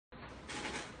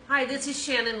Hi, this is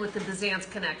Shannon with the Bizant's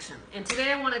Connection, and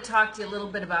today I want to talk to you a little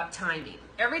bit about timing.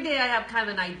 Every day I have kind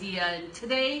of an idea, and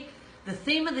today the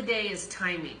theme of the day is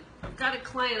timing. I've got a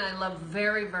client I love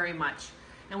very, very much,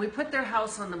 and we put their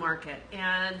house on the market,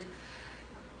 and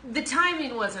the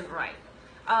timing wasn't right.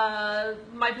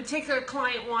 My particular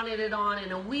client wanted it on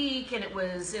in a week, and it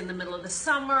was in the middle of the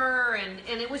summer,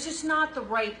 and it was just not the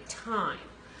right time.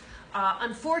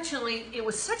 Unfortunately, it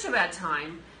was such a bad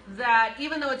time that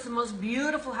even though it's the most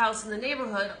beautiful house in the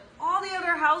neighborhood, all the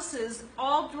other houses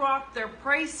all dropped their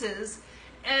prices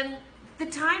and the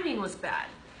timing was bad.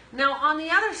 Now on the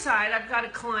other side, I've got a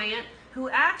client who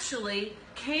actually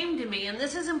came to me, and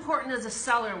this is important as a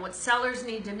seller and what sellers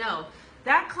need to know.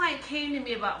 That client came to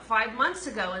me about 5 months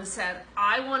ago and said,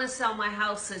 I want to sell my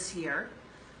house this year,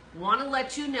 want to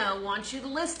let you know, want you to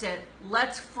list it,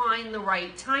 let's find the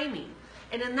right timing.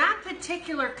 And in that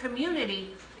particular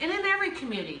community, and in every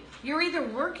community, you're either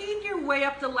working your way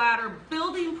up the ladder,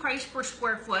 building price per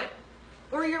square foot,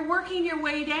 or you're working your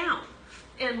way down.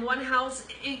 In one house,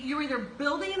 you're either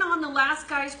building on the last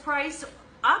guy's price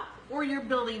up, or you're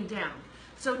building down.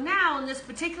 So now, in this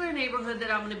particular neighborhood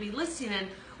that I'm going to be listing in,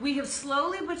 we have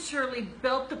slowly but surely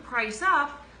built the price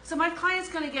up, so my client's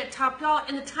going to get top dollar,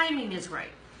 and the timing is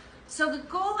right. So the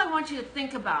goal I want you to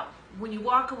think about when you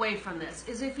walk away from this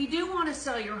is if you do want to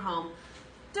sell your home,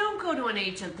 don't go to an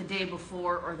agent the day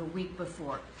before or the week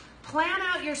before. Plan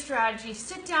out your strategy,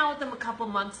 sit down with them a couple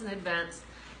months in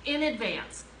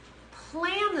advance.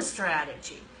 Plan the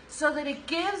strategy so that it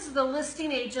gives the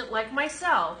listing agent like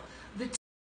myself